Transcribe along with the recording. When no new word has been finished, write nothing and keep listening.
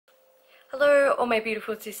Hello all my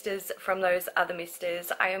beautiful sisters from those other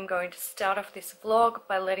misters. I am going to start off this vlog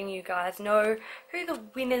by letting you guys know who the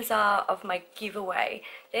winners are of my giveaway.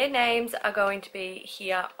 Their names are going to be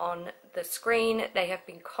here on the screen. They have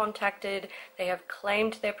been contacted, they have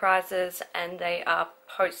claimed their prizes, and they are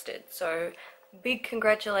posted. So big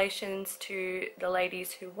congratulations to the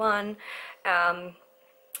ladies who won,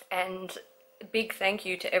 and big thank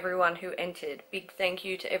you to everyone who entered. Big thank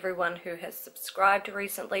you to everyone who has subscribed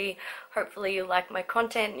recently. Hopefully you like my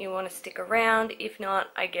content and you want to stick around. If not,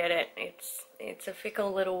 I get it. It's a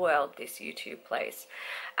fickle little world, this YouTube place.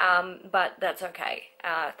 But that's okay.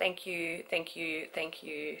 Thank you, thank you, thank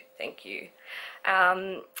you, thank you.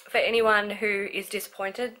 For anyone who is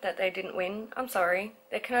disappointed that they didn't win, I'm sorry.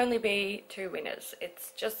 There can only be two winners.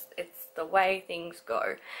 It's the way things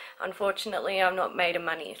go. Unfortunately, I'm not made of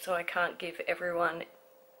money, so I can't give everyone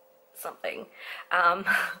something.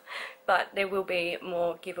 But there will be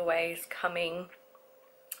more giveaways coming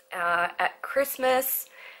at Christmas,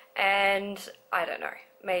 and I don't know,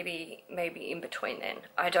 maybe in between then.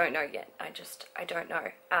 I don't know yet. I don't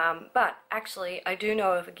know. But actually, I do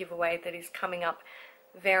know of a giveaway that is coming up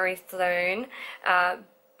very soon.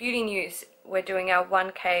 Beauty News. We're doing our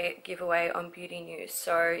 1K giveaway on Beauty News.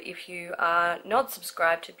 So if you are not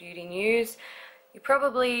subscribed to Beauty News, you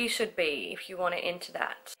probably should be if you want to enter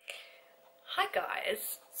that. Hi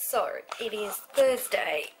guys. So it is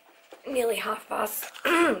Thursday, nearly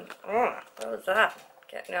 12:30. Oh, what was that?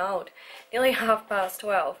 Getting old. Nearly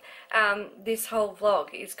 12:30. This whole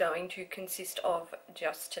vlog is going to consist of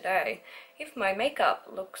just today. If my makeup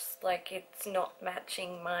looks like it's not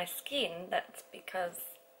matching my skin, that's because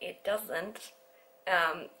it doesn't.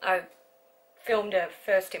 I filmed a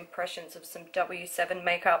first impressions of some W7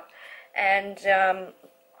 makeup, and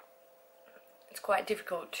it's quite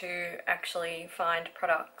difficult to actually find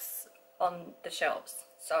products on the shelves.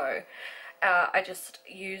 So I just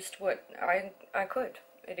used what I could.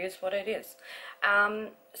 It is what it is.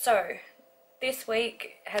 So this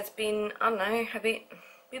week has been, I don't know, a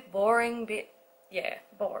bit boring,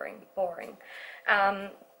 boring.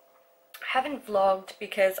 Haven't vlogged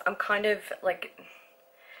because I'm kind of like,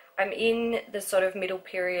 I'm in the sort of middle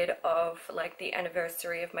period of like the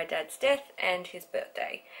anniversary of my dad's death and his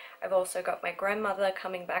birthday. I've also got my grandmother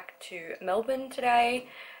coming back to Melbourne today,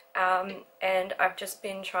 and I've just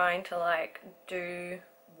been trying to like do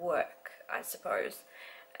work, I suppose,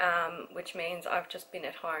 which means I've just been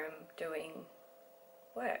at home doing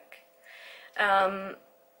work.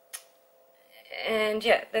 And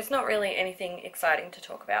yeah, there's not really anything exciting to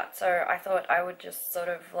talk about, so I thought I would just sort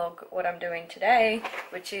of vlog what I'm doing today,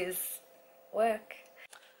 which is work.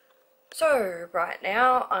 So right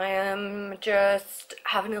now I am just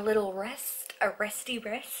having a little rest, a resty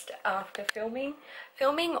rest after filming.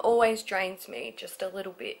 Filming always drains me just a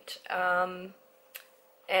little bit, and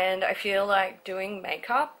I feel like doing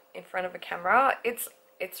makeup in front of a camera, it's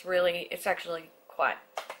actually quite,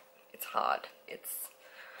 it's hard.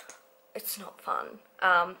 It's not fun,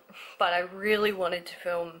 but I really wanted to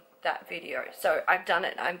film that video, so I've done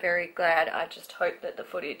it. I'm very glad. I just hope that the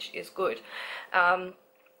footage is good. I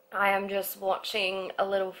am just watching a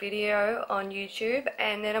little video on YouTube,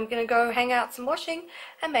 and then I'm gonna go hang out some washing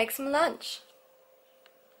and make some lunch.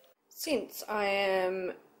 Since I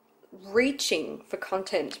am reaching for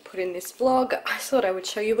content to put in this vlog, I thought I would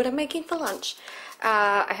show you what I'm making for lunch.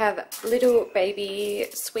 I have little baby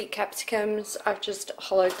sweet capsicums. I've just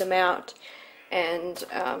hollowed them out and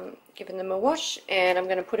given them a wash, and I'm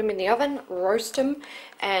going to put them in the oven, roast them,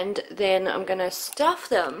 and then I'm going to stuff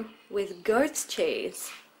them with goat's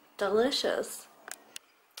cheese. Delicious.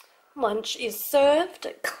 Lunch is served.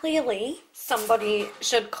 Clearly somebody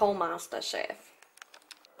should call Master Chef.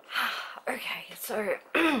 Okay, so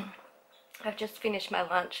I've just finished my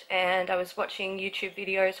lunch and I was watching YouTube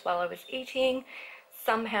videos while I was eating.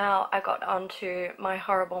 Somehow I got onto my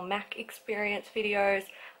horrible Mac experience videos.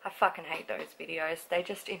 I fucking hate those videos. They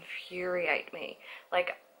just infuriate me.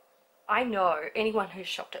 Like, I know anyone who's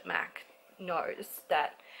shopped at Mac knows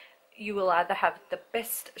that you will either have the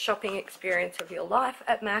best shopping experience of your life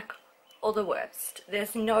at Mac or the worst.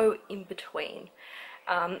 There's no in between.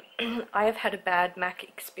 I have had a bad Mac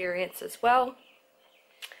experience as well.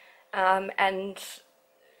 And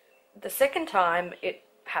the second time it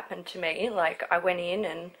happened to me, like I went in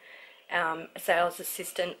and a sales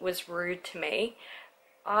assistant was rude to me,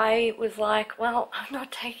 I was like, well, I'm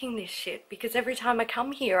not taking this shit because every time I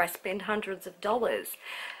come here I spend hundreds of dollars.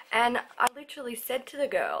 And I literally said to the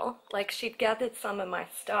girl, like, she'd gathered some of my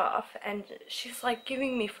stuff and she's like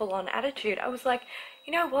giving me full on attitude. I was like,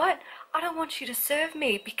 you know what? I don't want you to serve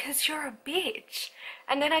me because you're a bitch.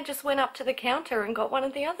 And then I just went up to the counter and got one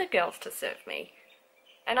of the other girls to serve me.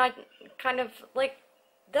 And I kind of, like,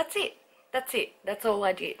 that's it. That's it. That's all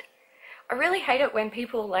I did. I really hate it when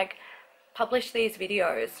people, like, publish these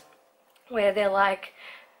videos where they're like,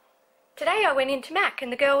 today I went into Mac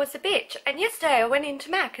and the girl was a bitch, and yesterday I went into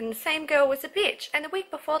Mac and the same girl was a bitch, and the week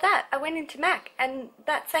before that I went into Mac and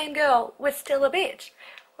that same girl was still a bitch.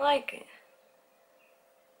 Like,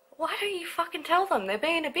 why don't you fucking tell them they're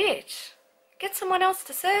being a bitch? Get someone else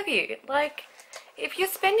to serve you. Like, if you're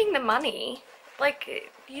spending the money, like,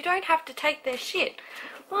 you don't have to take their shit.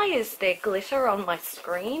 Why is there glitter on my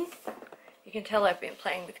screen? You can tell I've been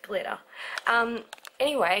playing with glitter.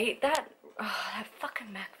 Anyway, that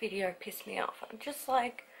fucking Mac video pissed me off. I'm just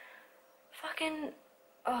like, fucking,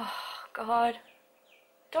 oh god.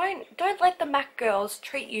 Don't let the Mac girls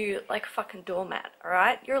treat you like a fucking doormat,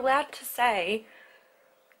 alright? You're allowed to say,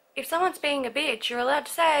 if someone's being a bitch, you're allowed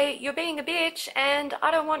to say, you're being a bitch and I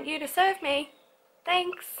don't want you to serve me.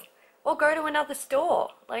 Thanks. Or go to another store.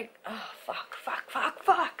 Like, oh,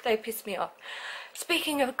 fuck. They piss me off.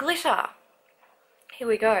 Speaking of glitter, here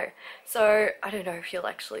we go. So, I don't know if you'll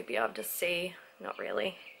actually be able to see. Not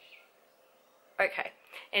really. Okay.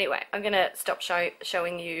 Anyway, I'm going to stop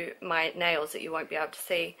showing you my nails that you won't be able to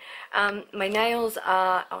see. My nails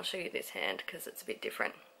are, I'll show you this hand because it's a bit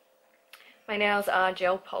different. My nails are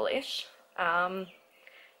gel polish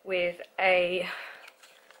with a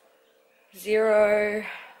 0.004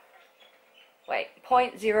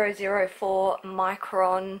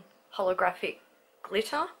 micron holographic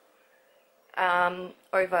glitter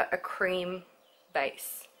over a cream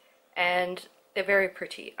base, and they're very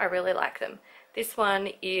pretty. I really like them. This one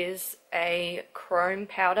is a chrome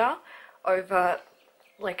powder over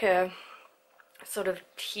like a sort of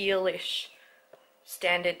tealish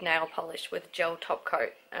standard nail polish with gel top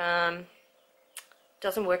coat.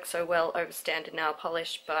 Doesn't work so well over standard nail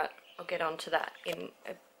polish, but I'll get onto that in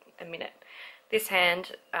a minute. This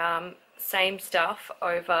hand, same stuff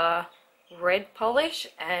over red polish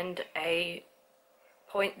and a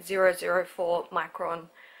 0.004 micron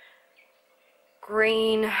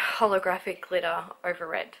green holographic glitter over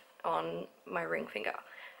red on my ring finger.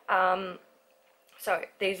 So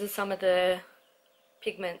these are some of the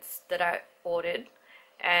pigments that I ordered,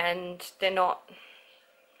 and they're not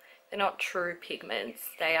true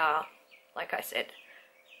pigments. They are, like I said,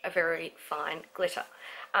 a very fine glitter.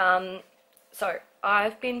 So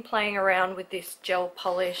I've been playing around with this gel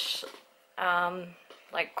polish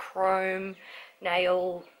like chrome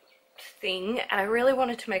nail thing, and I really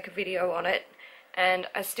wanted to make a video on it, and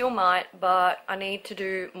I still might, but I need to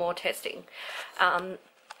do more testing.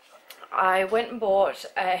 I went and bought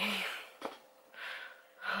a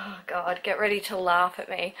oh god, get ready to laugh at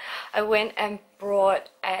me. I went and brought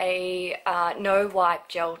a no wipe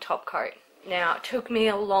gel top coat. Now, it took me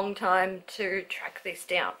a long time to track this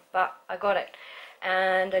down, but I got it,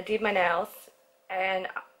 and I did my nails, and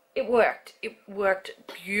it worked. It worked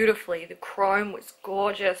beautifully. The chrome was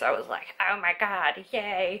gorgeous. I was like, oh my god,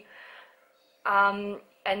 yay. And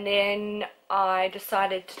then I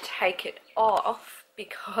decided to take it off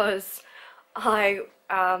because I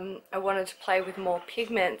wanted to play with more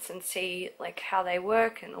pigments and see like how they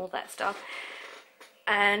work and all that stuff.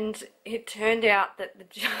 And it turned out that the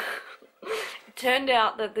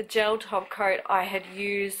gel top coat I had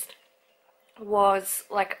used was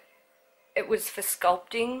like, it was for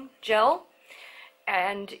sculpting gel,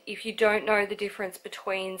 and if you don't know the difference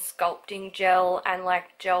between sculpting gel and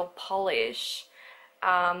like gel polish,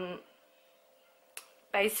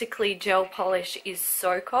 basically gel polish is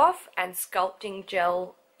soak off and sculpting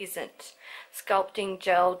gel isn't. Sculpting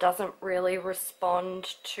gel doesn't really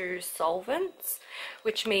respond to solvents,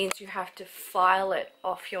 which means you have to file it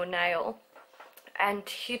off your nail, and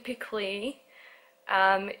typically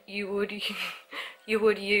you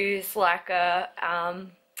would use like a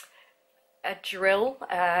drill.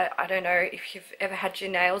 I don't know if you've ever had your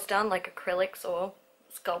nails done, like acrylics or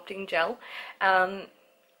sculpting gel.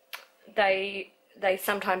 They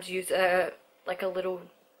sometimes use a little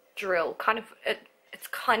drill, it's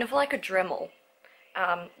kind of like a Dremel,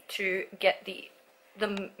 to get the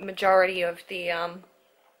majority of the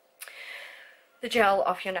gel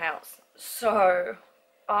off your nails. So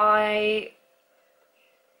I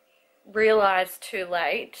realized too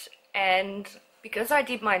late, and because I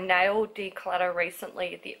did my nail declutter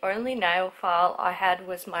recently, the only nail file I had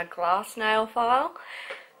was my glass nail file,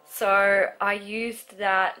 so I used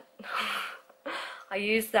that.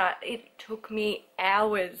 It took me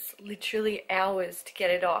hours, literally hours, to get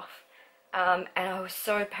it off, and I was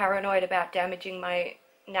so paranoid about damaging my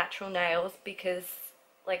natural nails because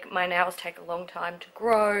like my nails take a long time to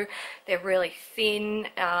grow, they're really thin,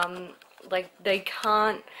 like they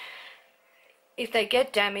can't, if they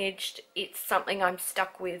get damaged, it's something I'm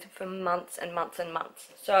stuck with for months and months and months.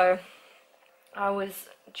 So I was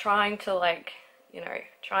trying to, like, you know,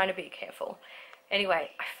 trying to be careful.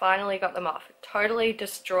 Anyway, I finally got them off. Totally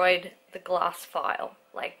destroyed the glass file,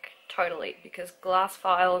 like totally, because glass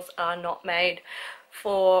files are not made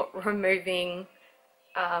for removing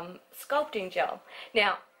sculpting gel.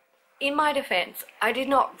 Now, in my defense, I did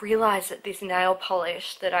not realize that this nail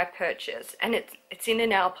polish that I purchased, and it's in a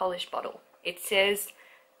nail polish bottle, it says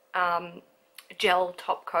gel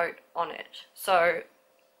top coat on it. So,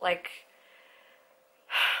 like,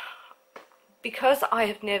 because I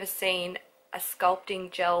have never seen a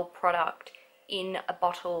sculpting gel product in a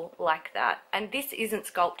bottle like that, and this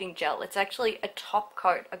isn't sculpting gel, it's actually a top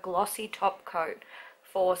coat, a glossy top coat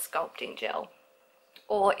for sculpting gel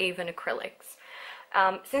or even acrylics.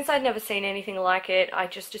 Since I'd never seen anything like it, I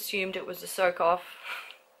just assumed it was a soak off.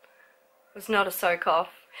 It was not a soak off.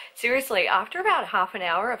 Seriously, after about half an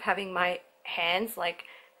hour of having my hands like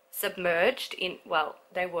submerged in, well,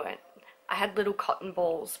 they weren't, I had little cotton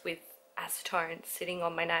balls with acetone sitting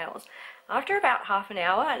on my nails. After about half an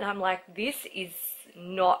hour, and I'm like, this is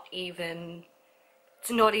not even,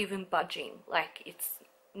 it's not even budging. Like, it's,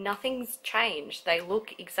 nothing's changed. They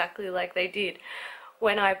look exactly like they did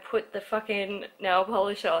when I put the fucking nail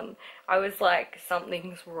polish on. I was like,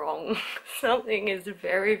 something's wrong. Something is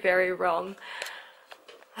very, very wrong.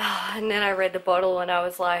 And then I read the bottle and I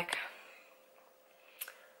was like,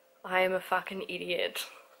 I am a fucking idiot.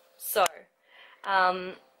 So,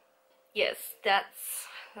 yes,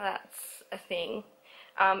 that's a thing.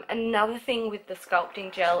 Another thing with the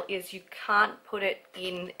sculpting gel is you can't put it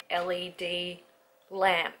in LED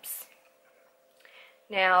lamps.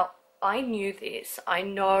 Now, I knew this. I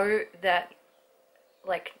know that,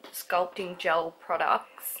 like, sculpting gel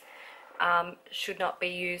products should not be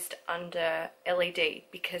used under LED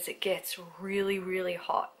because it gets really, really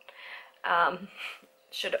hot.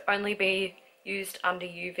 Should only be used under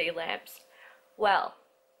UV lamps. Well,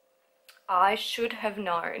 I should have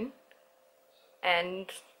known, and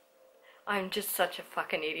I'm just such a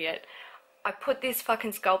fucking idiot. I put this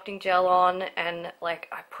fucking sculpting gel on and, like,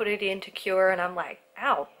 I put it in to cure and I'm like,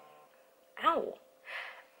 ow, ow,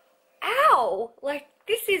 ow, like,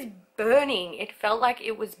 this is burning. It felt like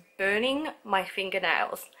it was burning my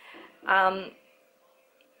fingernails.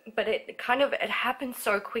 But it kind of, it happened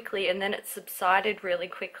so quickly and then it subsided really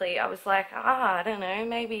quickly. I was like, I don't know,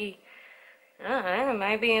 maybe, I don't know,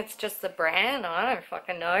 maybe it's just the brand, I don't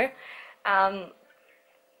fucking know.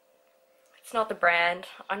 It's not the brand,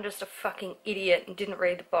 I'm just a fucking idiot and didn't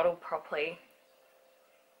read the bottle properly.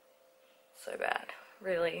 So bad,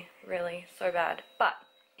 really, really so bad. But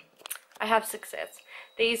I have success.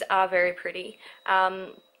 These are very pretty.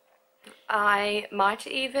 I might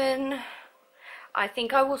even, I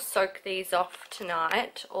think I will soak these off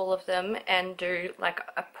tonight, all of them, and do like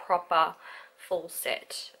a proper full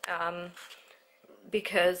set.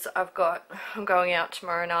 Because I'm going out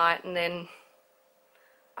tomorrow night, and then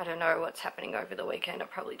I don't know what's happening over the weekend. I'll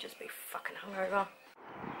probably just be fucking hungover.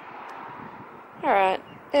 Alright,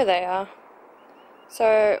 there they are.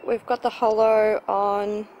 So we've got the holo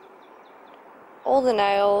on all the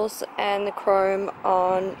nails and the chrome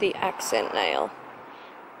on the accent nail.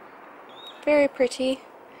 Very pretty.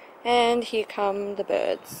 And here come the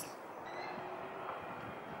birds.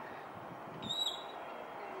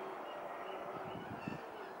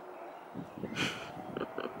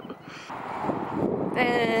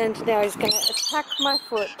 And now he's going to attack my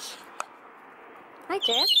foot. Hi,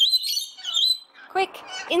 Jeff. Quick,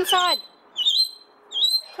 inside.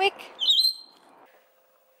 Quick.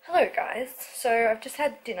 Hello, guys. So I've just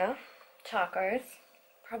had dinner, tacos.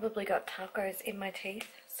 Probably got tacos in my teeth.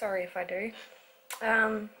 Sorry if I do.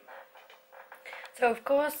 So of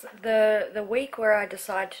course, the week where I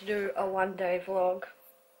decide to do a one-day vlog,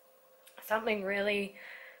 something really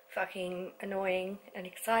fucking annoying and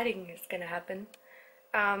exciting is going to happen.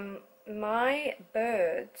 My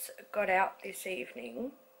birds got out this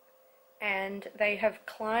evening and they have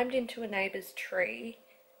climbed into a neighbour's tree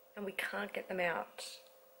and we can't get them out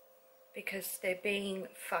because they're being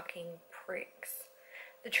fucking pricks.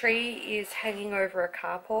 The tree is hanging over a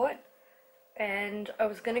carport and I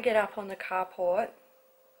was going to get up on the carport.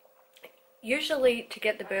 Usually to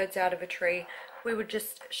get the birds out of a tree we would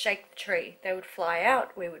just shake the tree. They would fly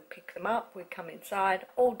out, we would pick them up, we'd come inside,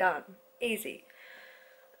 all done. Easy.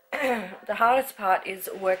 The hardest part is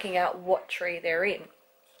working out what tree they're in.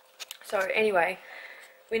 So anyway,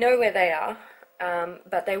 we know where they are,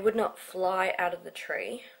 but they would not fly out of the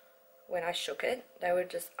tree. when I shook it. They were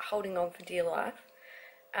just holding on for dear life.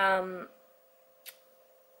 And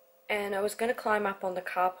I was going to climb up on the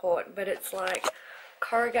carport, but it's like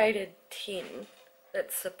corrugated tin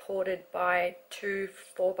that's supported by two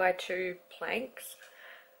 4x2 planks,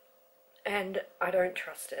 and I don't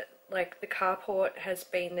trust it. Like, the carport has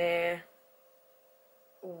been there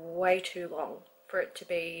way too long for it to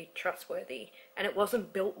be trustworthy, and it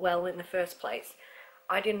wasn't built well in the first place.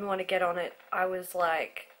 I didn't want to get on it. I was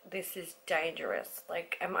like, this is dangerous.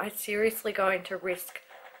 Like, am I seriously going to risk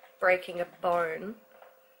breaking a bone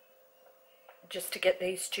just to get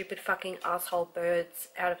these stupid fucking asshole birds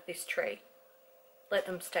out of this tree? Let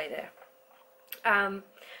them stay there.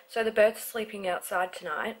 So the birds are sleeping outside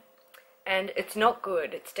tonight, and it's not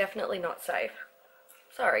good. It's definitely not safe.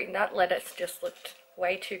 Sorry, that lettuce just looked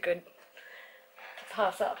way too good to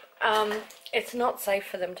pass up. It's not safe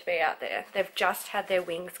for them to be out there. They've just had their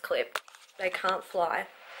wings clipped. They can't fly.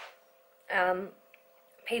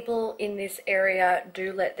 People in this area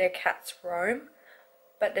do let their cats roam,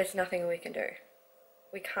 but there's nothing we can do.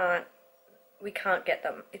 We can't get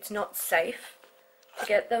them. It's not safe to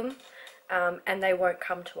get them, and they won't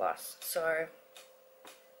come to us. So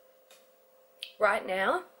right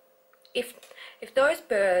now, if those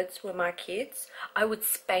birds were my kids, I would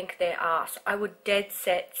spank their ass. I would dead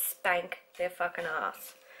set spank their fucking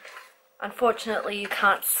ass. Unfortunately, you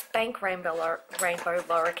can't spank rainbow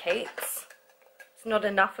lorikeets. There's not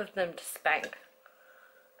enough of them to spank.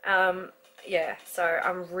 Yeah, so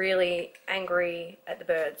I'm really angry at the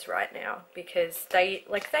birds right now because they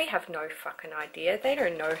have no fucking idea. They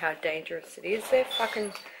don't know how dangerous it is. They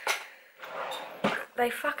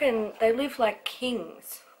live like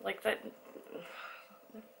kings. Like, that,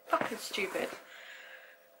 fucking stupid.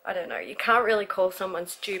 I don't know, you can't really call someone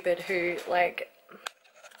stupid who, like,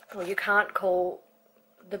 well, you can't call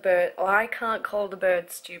the bird, or I can't call the bird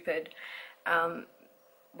stupid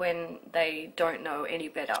when they don't know any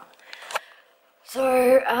better.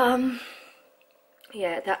 So,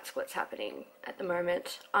 yeah, that's what's happening at the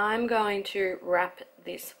moment. I'm going to wrap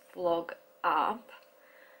this vlog up.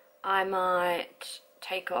 I might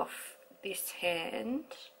take off this hand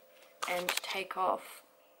and take off,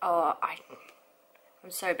 I'm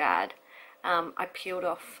so bad. I peeled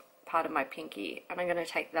off part of my pinky, and I'm going to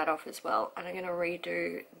take that off as well, and I'm going to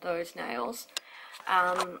redo those nails.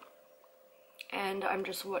 And I'm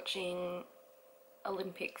just watching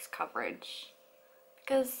Olympics coverage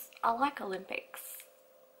because I like Olympics.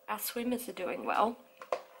 Our swimmers are doing well.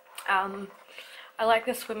 I like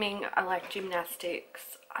the swimming, I like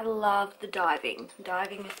gymnastics, I love the diving.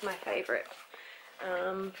 Diving is my favourite.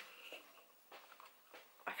 I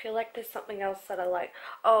feel like there's something else that I like.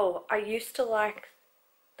 Oh, I used to like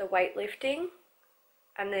the weightlifting,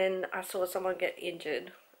 and then I saw someone get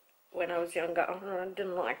injured when I was younger. I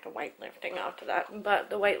didn't like the weightlifting after that, but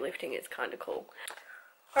the weightlifting is kind of cool.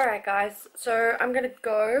 Alright guys, so I'm gonna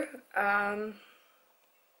go. I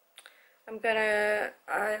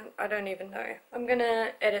don't even know. I'm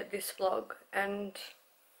gonna edit this vlog and,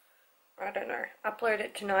 I don't know, upload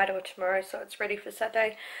it tonight or tomorrow so it's ready for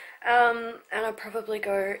Saturday. And I'll probably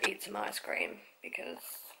go eat some ice cream because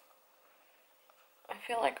I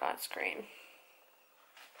feel like ice cream.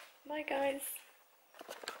 Bye guys.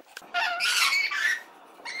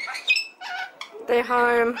 They're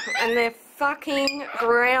home and they're fucking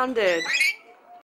grounded.